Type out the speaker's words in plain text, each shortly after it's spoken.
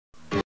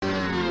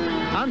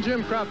I'm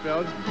Jim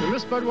Crutfeld. The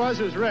Miss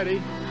Budweiser is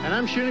ready, and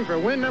I'm shooting for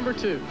win number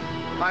 2.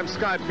 I'm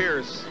Scott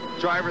Pierce,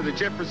 driver of the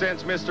JIF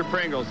presents Mr.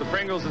 Pringles. The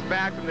Pringles is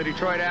back from the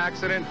Detroit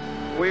accident.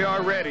 We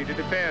are ready to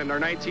defend our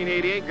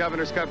 1988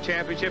 Governor's Cup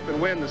Championship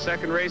and win the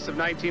second race of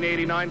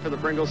 1989 for the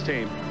Pringles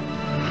team.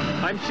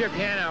 I'm Chip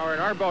Hanauer,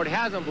 and our boat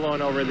hasn't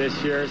blown over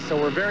this year, so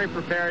we're very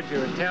prepared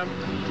to attempt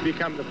to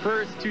become the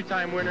first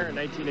two-time winner in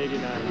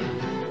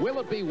 1989. Will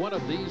it be one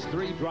of these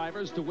 3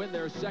 drivers to win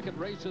their second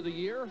race of the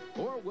year,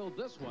 or will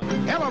this one?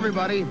 Hello,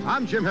 everybody.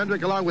 I'm Jim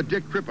Hendrick along with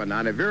Dick Crippen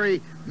on a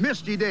very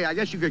misty day. I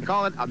guess you could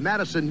call it a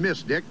Madison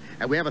mist, Dick.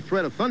 And we have a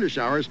threat of thunder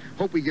showers.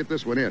 Hope we get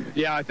this one in.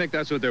 Yeah, I think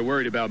that's what they're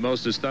worried about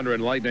most is thunder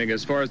and lightning.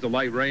 As far as the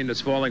light rain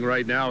that's falling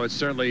right now, it's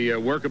certainly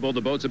workable.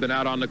 The boats have been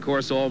out on the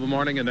course all the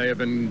morning, and they have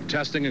been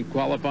testing and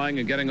qualifying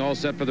and getting all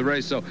set for the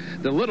race. So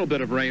the little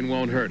bit of rain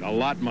won't hurt. A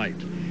lot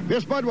might.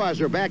 Miss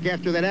Budweiser back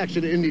after that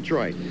accident in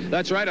Detroit.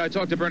 That's right. I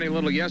talked to Bernie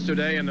Little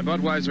yesterday, and the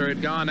Budweiser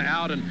had gone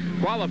out and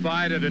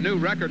qualified at a new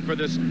record for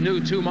this new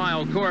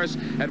 2-mile course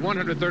at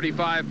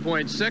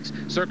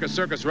 135.6.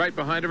 Circus right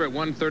behind her at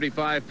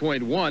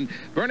 135.1.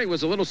 Bernie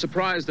was a little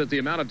surprised at the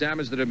amount of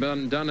damage that had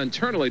been done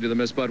internally to the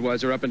Miss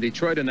Budweiser up in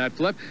Detroit in that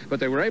flip, but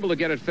they were able to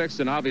get it fixed,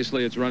 and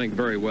obviously it's running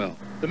very well.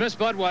 The Miss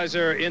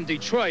Budweiser in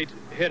Detroit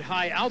hit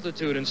high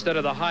altitude instead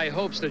of the high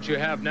hopes that you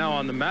have now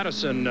on the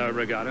Madison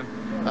regatta.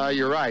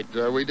 You're right.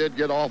 We did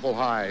get awful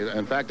high.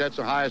 In fact, that's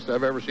the highest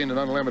I've ever seen an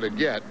unlimited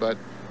get, but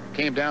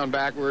came down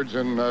backwards,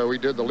 and we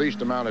did the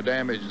least amount of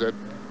damage that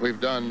we've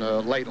done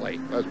lately.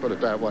 Let's put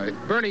it that way.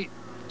 Bernie,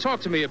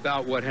 talk to me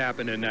about what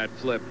happened in that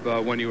flip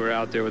when you were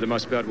out there with the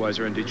Miss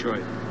Budweiser in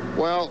Detroit.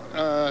 Well,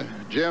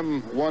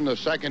 Jim won the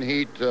second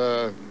heat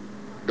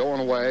going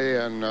away,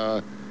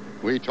 and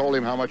we told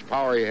him how much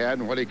power he had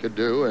and what he could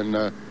do, and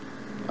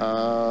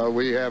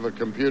we have a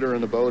computer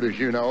in the boat, as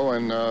you know,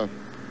 and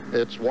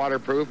it's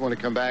waterproof. When it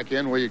come back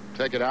in, we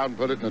take it out and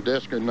put it in a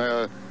disc and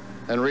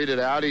read it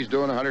out. He's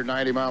doing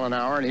 190 mile an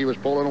hour, and he was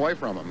pulling away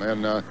from him.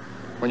 And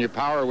when you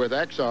power with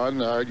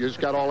Exxon, you just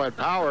got all that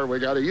power. We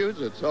got to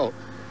use it. So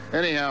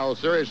anyhow,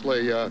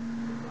 seriously, he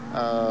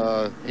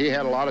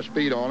had a lot of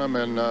speed on him,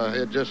 and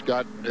it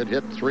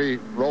hit 3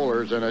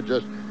 rollers, and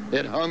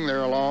it hung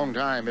there a long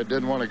time. It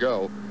didn't want to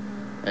go.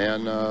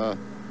 And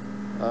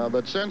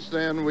but since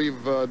then,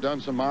 we've done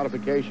some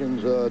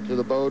modifications to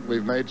the boat.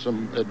 We've made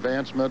some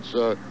advancements.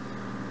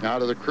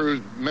 Out of the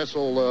cruise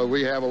missile,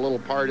 we have a little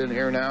part in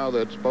here now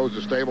that's supposed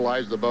to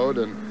stabilize the boat,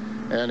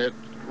 and it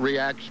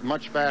reacts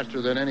much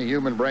faster than any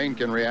human brain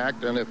can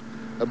react. And if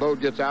a boat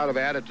gets out of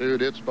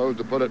attitude, it's supposed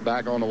to put it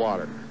back on the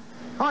water.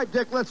 All right,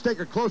 Dick, let's take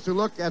a closer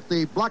look at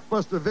the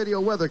Blockbuster video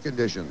weather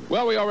conditions.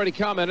 Well, we already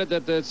commented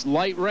that it's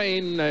light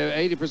rain,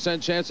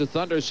 80% chance of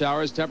thunder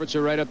showers,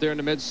 temperature right up there in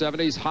the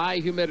mid-70s, high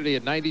humidity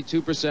at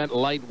 92%,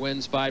 light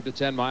winds 5 to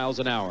 10 miles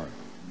an hour.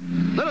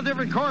 Little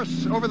different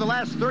course over the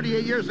last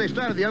 38 years. They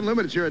started the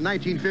Unlimiteds here in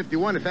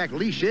 1951. In fact,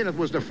 Lee Shanoff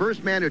was the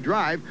first man to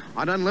drive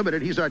on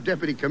Unlimited. He's our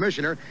deputy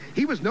commissioner.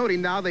 He was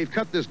noting now they've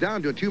cut this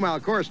down to a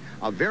 2-mile course,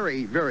 a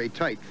very, very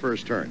tight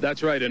first turn.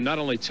 That's right, and not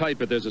only tight,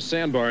 but there's a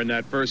sandbar in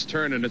that first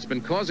turn, and it's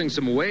been causing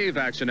some wave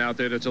action out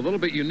there that's a little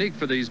bit unique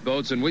for these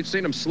boats, and we've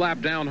seen them slap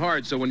down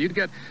hard. So when you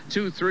get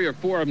 2, 3, or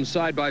 4 of them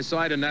side by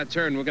side in that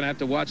turn, we're going to have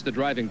to watch the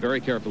driving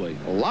very carefully.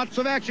 Lots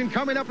of action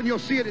coming up, and you'll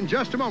see it in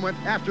just a moment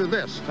after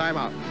this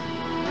timeout.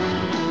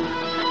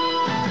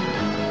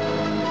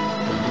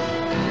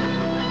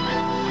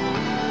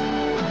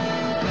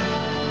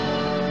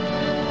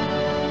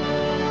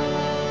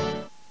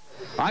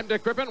 I'm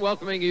Dick Crippen,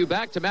 welcoming you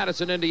back to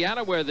Madison,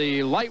 Indiana, where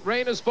the light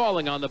rain is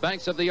falling on the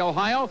banks of the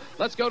Ohio.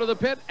 Let's go to the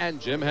pit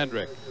and Jim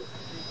Hendrick.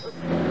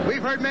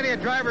 We've heard many a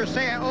driver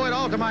say, I owe it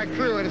all to my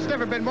crew, and it's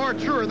never been more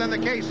truer than the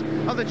case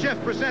of the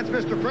JIF presents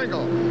Mr.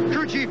 Pringle.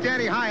 Crew Chief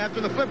Danny High, after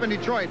the flip in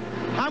Detroit,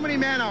 how many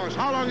man-hours?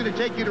 How long did it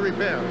take you to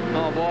repair?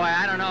 Oh, boy,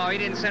 I don't know. He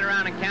didn't sit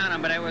around and count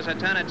them, but it was a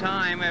ton of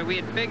time. We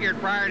had figured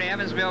prior to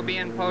Evansville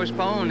being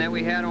postponed that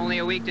we had only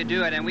a week to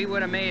do it, and we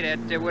would have made it.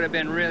 It would have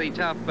been really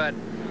tough, but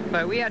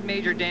we had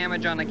major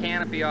damage on the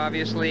canopy,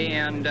 obviously,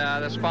 and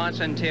the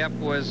sponson tip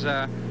was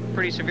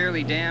pretty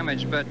severely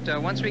damaged, but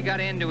once we got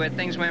into it,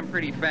 things went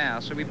pretty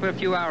fast. So we put a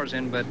few hours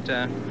in, but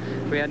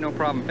we had no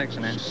problem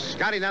fixing it.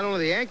 Scotty, not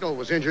only the ankle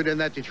was injured in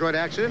that Detroit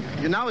accident,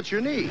 now it's your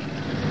knee.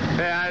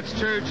 Yeah, it's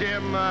true,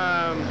 Jim.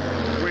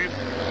 We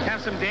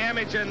have some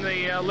damage in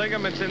the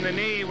ligaments in the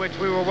knee, which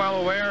we were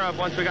well aware of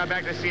once we got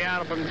back to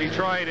Seattle from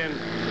Detroit,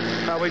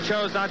 and we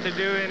chose not to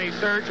do any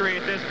surgery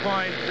at this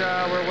point.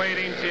 We're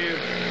waiting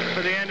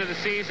for the end of the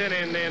season,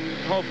 and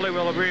hopefully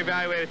we'll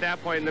reevaluate at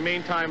that point. In the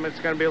meantime, it's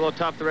going to be a little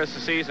tough the rest of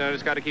the season. I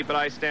just got to keep it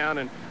iced down,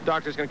 and the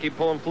doctor's going to keep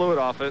pulling fluid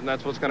off it, and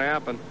that's what's going to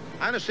happen.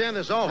 I understand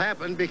this all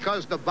happened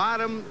because the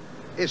bottom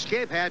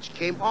escape hatch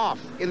came off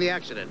in the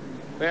accident.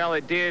 Well,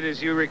 it did,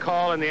 as you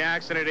recall, in the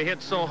accident. It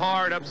hit so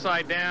hard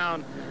upside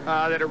down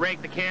that it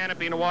raked the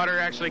canopy, and the water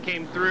actually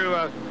came through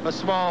a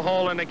small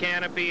hole in the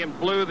canopy and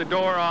blew the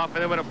door off,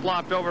 and then when it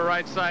flopped over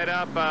right side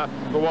up,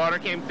 the water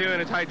came through,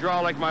 and it's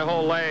hydraulic my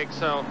whole leg.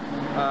 So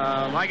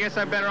I guess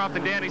I'm better off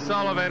than Danny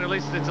Sullivan. At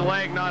least it's a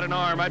leg, not an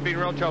arm. I'd be in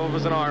real trouble if it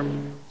was an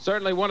arm.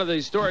 Certainly one of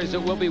the stories that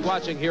we'll be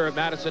watching here at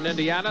Madison,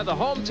 Indiana. The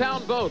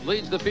hometown boat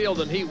leads the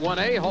field in Heat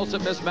 1A.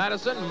 Hulseth Miss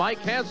Madison, Mike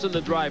Hansen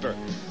the driver.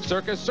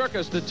 Circus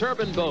Circus, the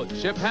turbine boat.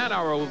 Chip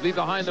Hanauer will be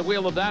behind the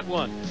wheel of that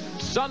one.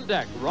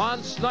 Sundeck,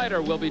 Ron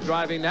Snyder will be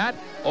driving that.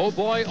 Oh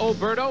Boy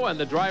Oberto, and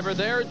the driver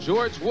there,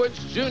 George Woods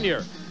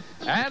Jr.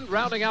 And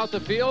rounding out the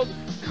field,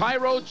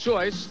 Cairo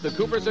Choice, the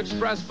Cooper's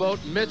Express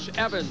boat, Mitch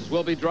Evans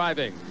will be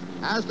driving.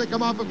 As they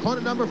come off of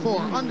corner number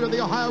 4 under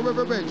the Ohio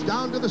River Bridge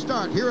down to the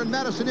start here in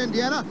Madison,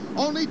 Indiana,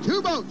 only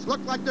 2 boats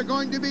look like they're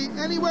going to be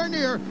anywhere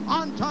near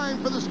on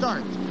time for the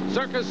start.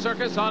 Circus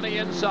Circus on the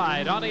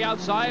inside. On the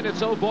outside,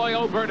 it's Oh Boy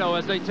Oberto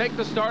as they take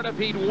the start of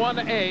Heat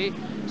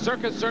 1A.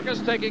 Circus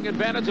Circus taking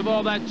advantage of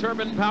all that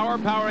turbine power,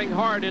 powering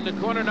hard into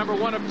corner number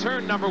 1 of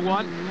turn number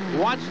 1.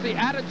 Watch the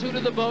attitude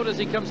of the boat as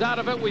he comes out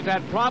of it. We've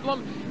had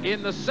problem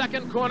in the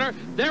second corner.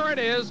 There it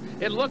is.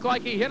 It looked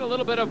like he hit a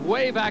little bit of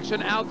wave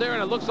action out there,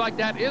 and it looks like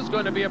that is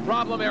going to be a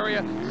problem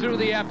area through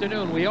the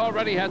afternoon. We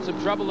already had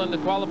some trouble in the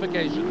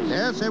qualifications.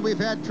 Yes, and we've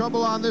had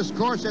trouble on this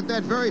course at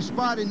that very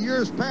spot in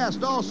years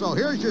past also.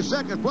 Here's your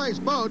second place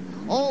boat,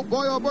 Oh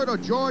Boy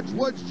Oberto, George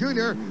Woods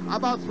Jr.,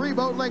 about 3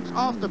 boat lengths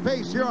off the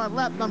pace here on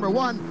lap number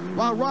 1,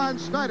 while Ron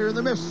Snyder in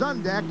the Miss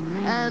Sundeck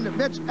and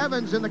Mitch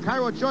Evans in the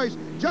Cairo Choice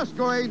just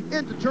going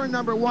into turn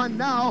number 1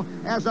 now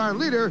as our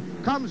leader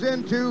comes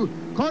into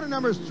corner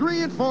numbers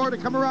 3 and 4 to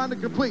come around to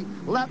complete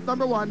lap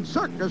number 1.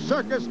 Circus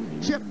Circus,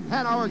 Chip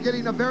Hanauer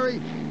getting a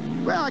very,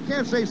 well, I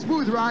can't say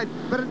smooth ride,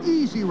 but an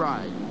easy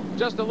ride.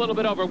 Just a little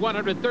bit over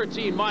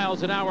 113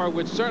 miles an hour,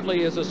 which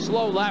certainly is a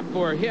slow lap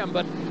for him.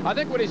 But I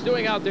think what he's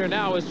doing out there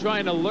now is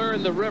trying to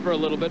learn the river a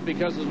little bit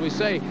because, as we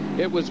say,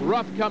 it was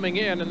rough coming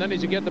in, and then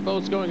as you get the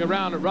boats going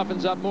around, it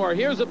roughens up more.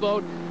 Here's a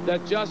boat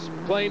that just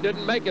plain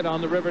didn't make it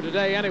on the river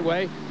today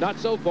anyway. Not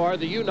so far.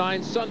 The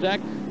U9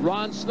 Sundeck,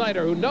 Ron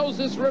Snyder, who knows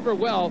this river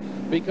well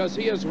because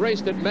he has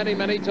raced it many,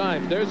 many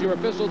times. There's your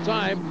official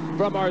time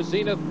from our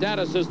Zenith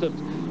data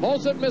systems.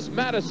 Hulseth Miss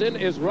Madison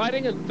is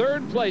riding in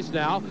 3rd place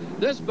now.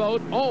 This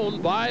boat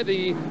owned by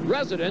the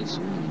residents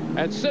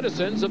and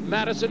citizens of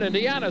Madison,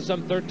 Indiana,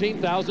 some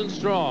 13,000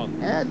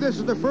 strong. And this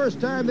is the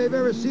first time they've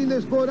ever seen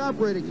this boat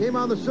operate. It came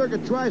on the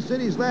circuit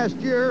Tri-Cities last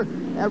year,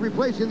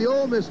 replacing the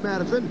old Miss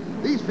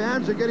Madison. These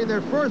fans are getting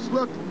their first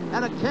look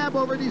at a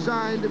cab-over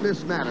designed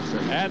Miss Madison.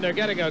 And they're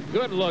getting a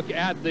good look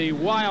at the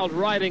wild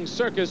riding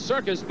Circus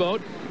Circus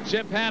boat.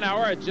 Chip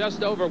Hanauer at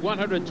just over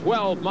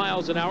 112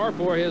 miles an hour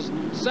for his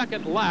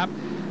second lap.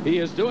 He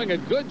is doing a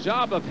good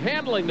job of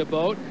handling the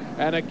boat,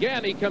 and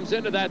again he comes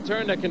into that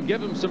turn that can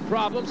give him some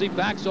problems. He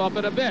backs off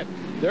it a bit.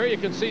 There you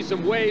can see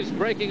some waves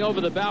breaking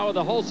over the bow of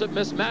the Hulseth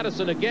Miss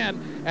Madison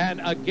again,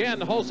 and again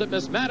Hulseth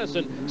Miss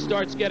Madison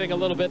starts getting a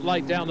little bit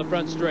light down the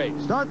front straight.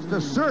 Starts to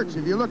search.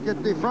 If you look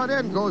at the front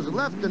end, goes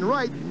left and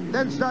right,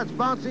 then starts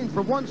bouncing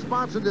from one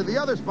sponson to the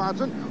other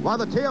sponson while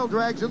the tail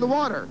drags in the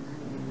water.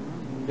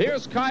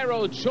 Here's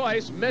Cairo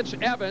Choice, Mitch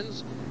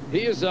Evans.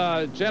 He is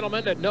a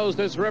gentleman that knows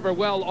this river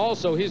well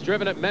also. He's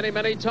driven it many,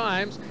 many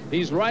times.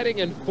 He's riding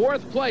in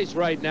 4th place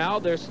right now.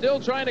 They're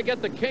still trying to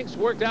get the kinks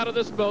worked out of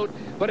this boat,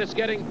 but it's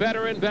getting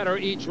better and better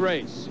each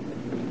race.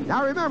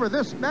 Now remember,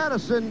 this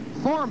Madison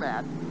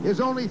format is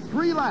only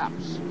 3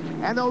 laps,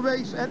 and they'll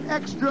race an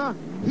extra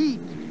heat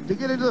to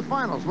get into the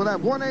finals. We'll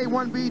have 1A,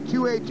 1B,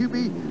 2A,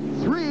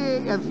 2B,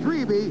 3A, and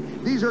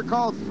 3B. These are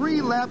called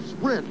 3-lap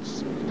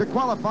sprints to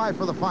qualify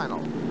for the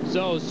final.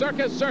 So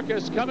Circus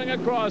Circus coming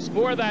across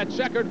for that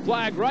checkered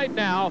flag right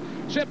now.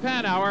 Chip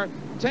Hanauer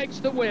takes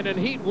the win in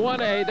Heat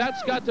 1A.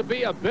 That's got to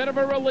be a bit of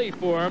a relief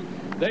for him.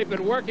 They've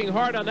been working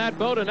hard on that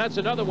boat, and that's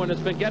another one that's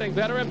been getting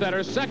better and better.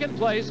 2nd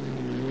place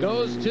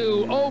goes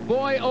to Oh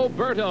Boy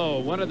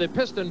Oberto, one of the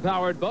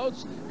piston-powered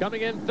boats.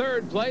 Coming in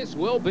 3rd place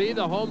will be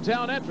the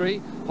hometown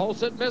entry,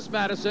 Hulseth Miss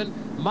Madison,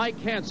 Mike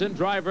Hansen,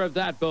 driver of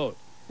that boat.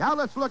 Now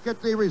let's look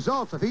at the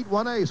results of Heat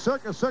 1A.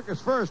 Circus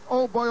Circus first,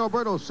 Oh Boy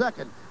Oberto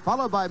second,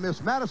 followed by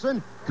Miss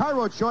Madison.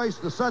 Cairo Choice,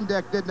 the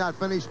Sundeck did not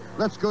finish.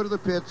 Let's go to the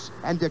pits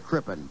and Dick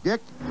Crippen.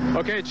 Dick?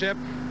 Okay, Chip.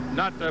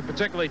 Not a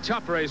particularly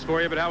tough race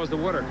for you, but how was the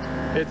water?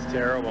 It's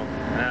terrible.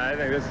 I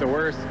think this is the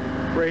worst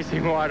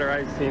racing water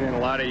I've seen in a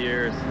lot of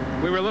years.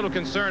 We were a little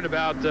concerned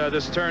about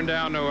this turn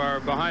down to our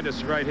behind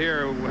us right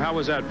here. How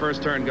was that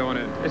first turn going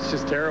in? It's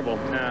just terrible.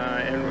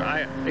 And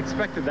I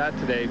expected that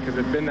today because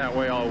it's been that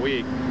way all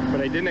week.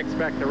 But I didn't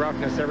expect the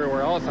roughness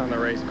everywhere else on the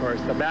race course.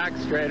 The back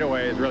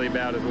straightaway is really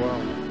bad as well.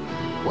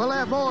 We'll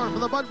have more for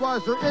the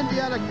Budweiser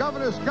Indiana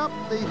Governor's Cup,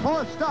 the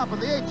 4th stop of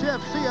the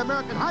HFC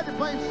American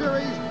Hydroplane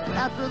Series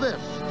after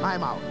this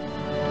timeout.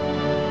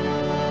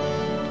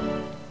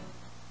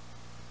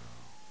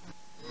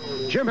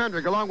 Jim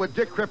Hendrick along with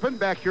Dick Crippen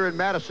back here in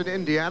Madison,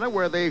 Indiana,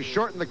 where they've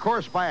shortened the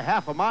course by a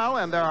half a mile,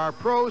 and there are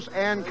pros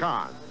and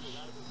cons.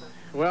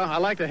 Well, I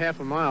like the half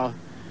a mile.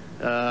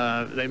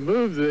 They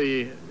moved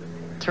the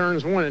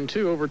turns 1 and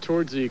 2 over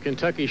towards the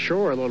Kentucky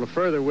shore a little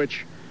further,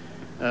 which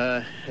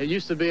it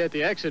used to be at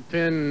the exit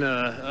pin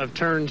of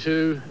turn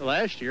 2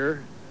 last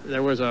year,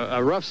 there was a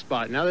rough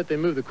spot. Now that they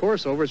moved the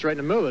course over, it's right in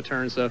the middle of the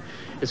turn, so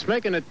it's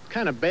making it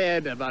kind of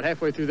bad about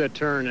halfway through that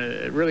turn.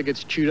 It really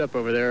gets chewed up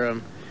over there.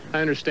 I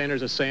understand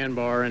there's a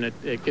sandbar, and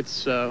it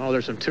gets,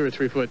 there's some 2 or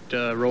 3 foot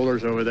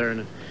rollers over there,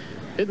 and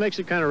it makes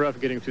it kind of rough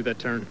getting through that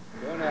turn.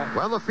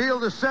 Well, the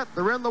field is set.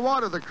 They're in the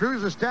water. The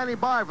crews are standing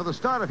by for the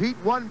start of Heat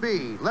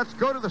 1B. Let's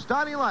go to the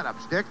starting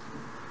lineups, Dick.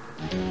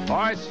 All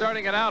right,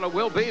 starting it out, it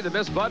will be the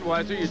Miss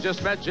Budweiser. You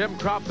just met Jim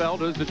Kropfeld,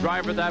 who's the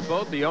driver of that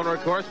boat. The owner,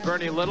 of course,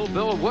 Bernie Little.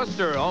 Bill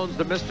Worcester owns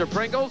the Mr.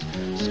 Pringles.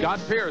 Scott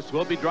Pierce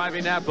will be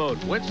driving that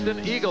boat.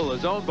 Winston Eagle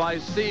is owned by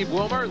Steve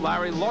Wilmer.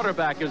 Larry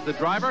Lauterbach is the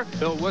driver.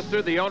 Bill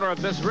Worcester, the owner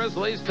of Miss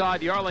Risley's. Todd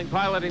Yarling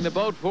piloting the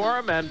boat for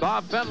him. And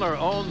Bob Fendler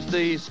owns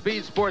the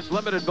Speed Sports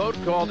Limited boat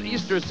called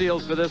Easter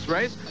Seals for this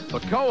race.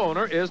 The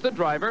co-owner is the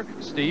driver,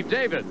 Steve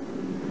David.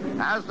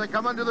 As they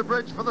come under the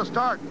bridge for the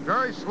start,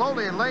 very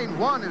slowly in lane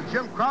 1 is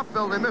Jim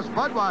Kropfeld and Miss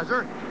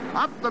Budweiser.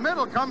 Up the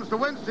middle comes the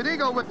Winston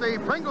Eagle with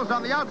the Pringles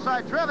on the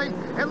outside trailing.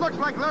 It looks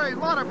like Larry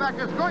Lauterbach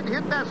is going to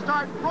hit that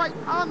start right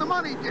on the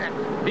money, Dick.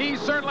 He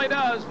certainly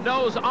does.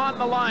 Nose on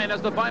the line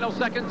as the final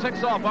second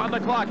ticks off on the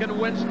clock. And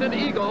Winston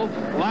Eagle,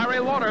 Larry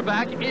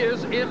Lauterbach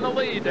is in the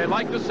lead. They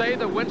like to say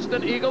the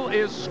Winston Eagle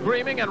is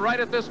screaming, and right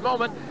at this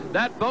moment,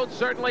 that boat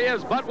certainly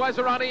is.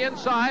 Budweiser on the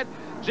inside.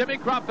 Jimmy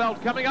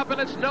Kropfeld coming up, and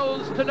it's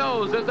nose to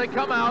nose as they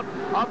come out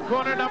of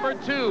corner number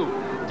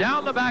 2.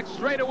 Down the back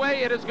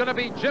straightaway, it is going to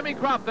be Jimmy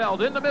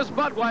Kropfeld in the Miss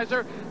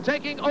Budweiser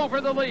taking over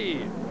the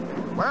lead.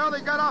 Well,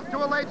 they got off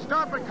to a late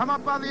start, but come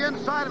up on the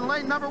inside, and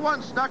lane number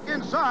 1 stuck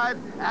inside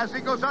as he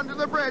goes under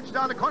the bridge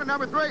down to corner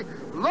number 3.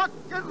 Look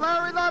at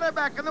Larry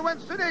Lauterbach and the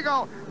Winston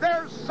Eagle.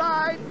 They're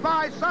side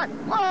by side.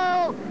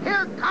 Whoa!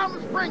 Here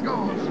comes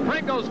Pringles.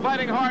 Pringles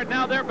fighting hard.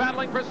 Now they're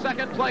battling for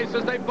second place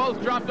as they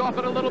both dropped off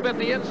it a little bit.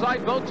 The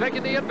inside boat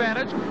taking the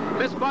advantage.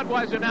 Miss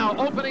Budweiser now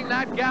opening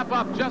that gap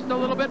up just a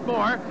little bit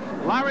more.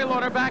 Larry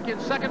Lauterbach in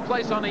second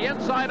place on the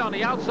inside. On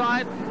the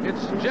outside,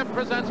 it's Jim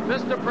presents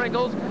Mr.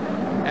 Pringles.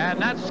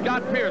 And that's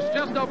Scott Pierce,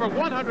 just over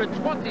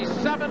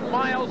 127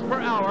 miles per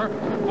hour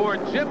for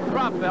Jim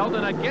Kropfeld.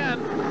 And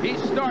again, he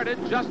started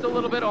just a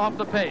little bit off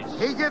the pace.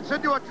 He gets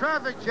into a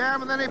traffic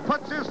jam, and then he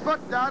puts his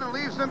foot down and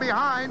leaves them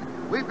behind.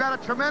 We've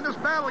got a tremendous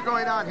battle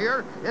going on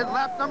here in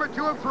lap number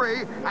 2 and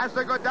 3 as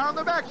they go down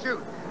the back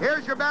chute.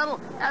 Here's your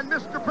battle, and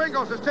Mr.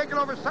 Pringles has taken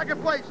over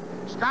second place.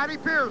 Scotty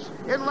Pierce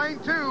in lane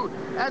 2,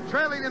 and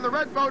trailing in the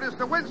red boat is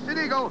the Winston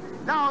Eagle,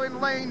 now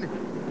in lane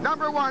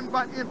number 1,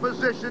 but in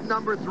position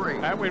number 3.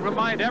 And we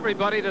remind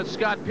everybody that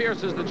Scott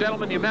Pierce is the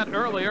gentleman you met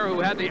earlier who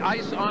had the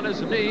ice on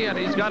his knee, and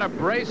he's got a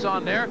brace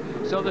on there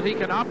so that he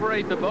can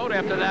operate the boat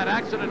after that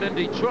accident in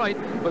Detroit.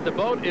 But the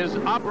boat is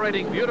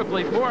operating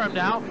beautifully for him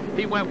now.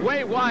 He went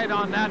way wide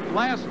on that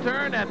last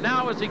turn, and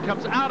now as he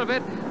comes out of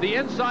it, the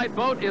inside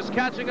boat is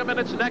catching him, and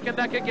it's neck and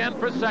neck again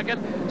for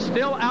second.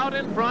 Still out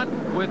in front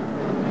with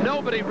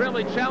nobody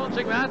really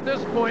challenging him at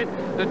this point.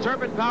 The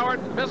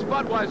turbine-powered Miss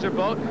Budweiser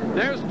boat.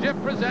 There's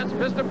Jim presents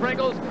Mr.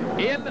 Pringles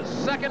in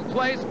second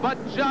place, but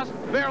just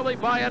barely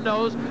by a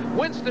nose.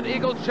 Winston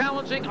Eagle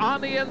challenging on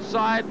the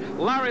inside.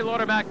 Larry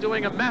Lauterbach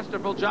doing a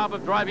masterful job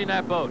of driving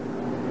that boat.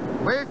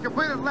 We've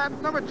completed lap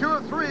number 2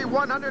 and 3,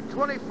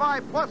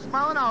 125 plus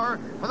mile an hour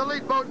for the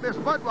lead boat, Miss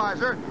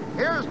Budweiser.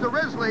 Here's the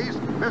Risley's.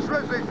 Miss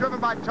Risley's driven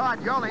by Todd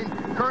Yarling,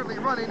 currently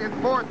running in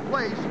 4th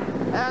place.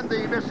 And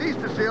the Miss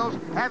Easter Seals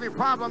having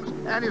problems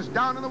and is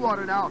down in the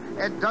water now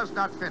and does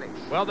not finish.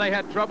 Well, they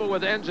had trouble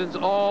with engines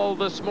all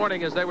this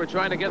morning as they were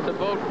trying to get the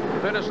boat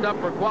finished up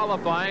for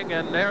qualifying,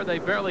 and there they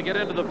barely get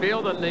into the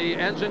field and the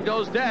engine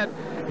goes dead.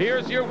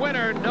 Here's your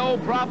winner. No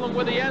problem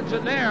with the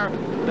engine there.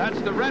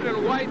 That's the red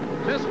and white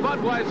Miss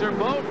Budweiser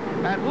boat.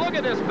 And look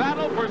at this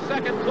battle for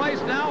second place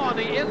now on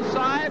the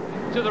inside.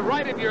 To the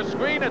right of your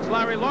screen, it's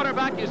Larry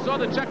Lauterbach. You saw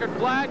the checkered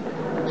flag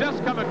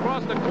just come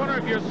across the corner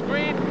of your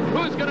screen.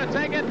 Who's going to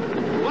take it?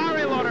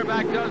 Larry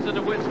Lauterbach does in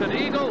the Winston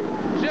Eagle.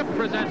 Jim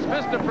presents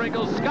Mr.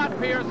 Pringles. Scott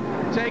Pierce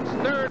takes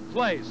 3rd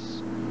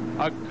place.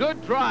 A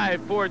good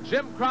drive for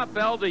Jim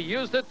Kropfeld. He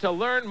used it to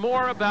learn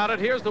more about it.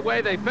 Here's the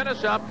way they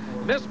finish up.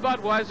 Miss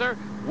Budweiser,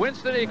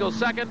 Winston Eagle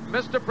 2nd,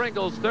 Mr.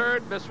 Pringles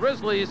 3rd, Miss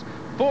Risley's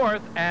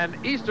 4th,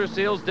 and Easter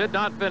Seals did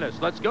not finish.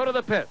 Let's go to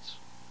the pits.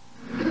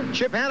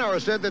 Chip Hanauer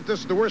said that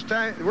this is the worst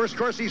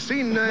course he's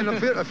seen in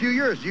a few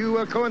years. Do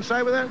you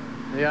coincide with that?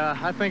 Yeah,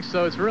 I think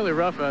so. It's really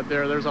rough out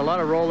there. There's a lot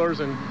of rollers,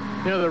 and,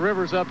 you know, the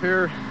river's up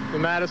here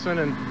in Madison,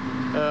 and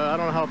I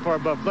don't know how far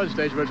above flood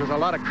stage, but there's a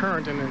lot of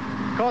current, and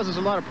it causes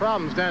a lot of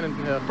problems down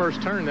in the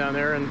first turn down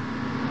there. And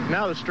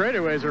now the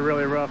straightaways are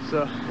really rough,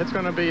 so it's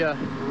going to be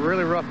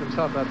really rough and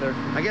tough out there.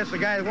 I guess the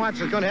guy who wants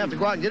is going to have to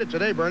go out and get it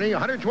today, Bernie.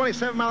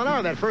 127 mile an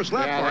hour that first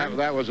lap. Yeah,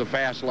 that was a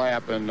fast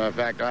lap, and in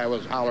fact, I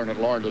was hollering at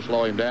Lauren to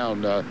slow him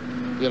down.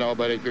 You know,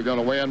 but if you're going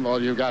to win,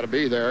 well, you've got to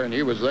be there, and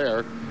he was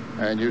there,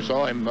 and you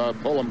saw him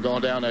pull him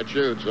going down that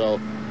chute. So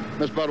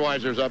Miss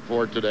Budweiser's up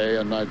for it today,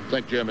 and I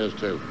think Jim is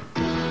too.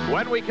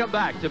 When we come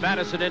back to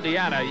Madison,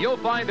 Indiana, you'll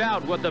find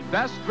out what the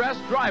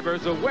best-dressed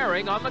drivers are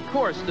wearing on the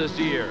course this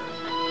year.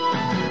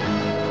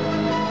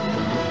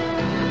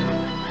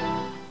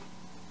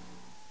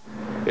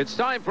 It's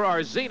time for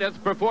our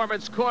Zenith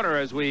Performance Corner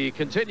as we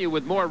continue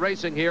with more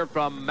racing here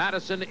from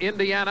Madison,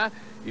 Indiana.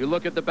 You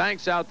look at the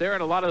banks out there,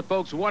 and a lot of the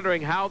folks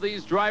wondering how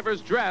these drivers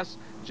dress.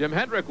 Jim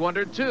Hendrick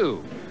wondered,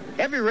 too.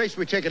 Every race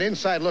we take an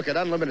inside look at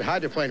unlimited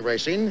hydroplane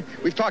racing.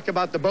 We've talked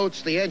about the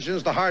boats, the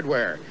engines, the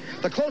hardware.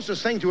 The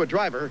closest thing to a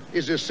driver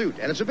is his suit,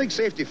 and it's a big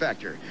safety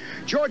factor.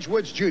 George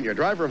Woods Jr.,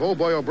 driver of Old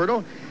Boy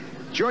Oberto.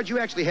 George, you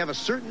actually have a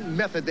certain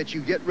method that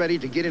you get ready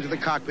to get into the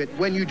cockpit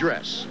when you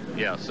dress.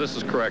 Yes, this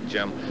is correct,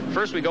 Jim.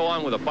 First, we go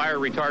on with a fire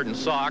retardant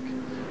sock.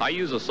 I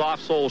use a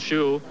soft sole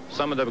shoe.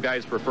 Some of the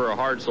guys prefer a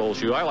hard sole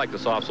shoe. I like the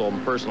soft sole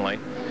personally.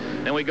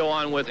 Then we go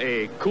on with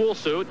a cool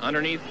suit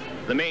underneath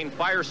the main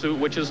fire suit,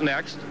 which is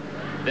next.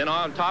 Then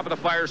on top of the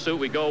fire suit,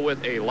 we go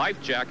with a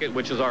life jacket,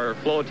 which is our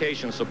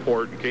flotation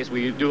support in case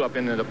we do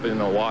end up in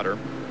the water.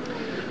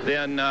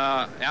 Then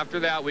after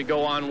that, we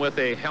go on with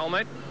a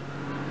helmet.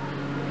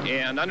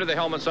 And under the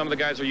helmet, some of the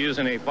guys are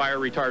using a fire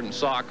retardant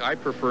sock. I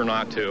prefer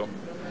not to.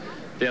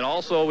 Then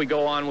also we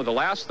go on with the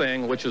last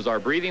thing, which is our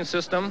breathing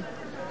system,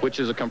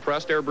 which is a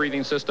compressed air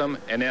breathing system,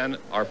 and then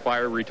our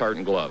fire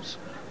retardant gloves.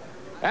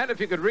 And if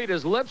you could read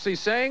his lips, he's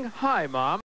saying, "Hi, Mom."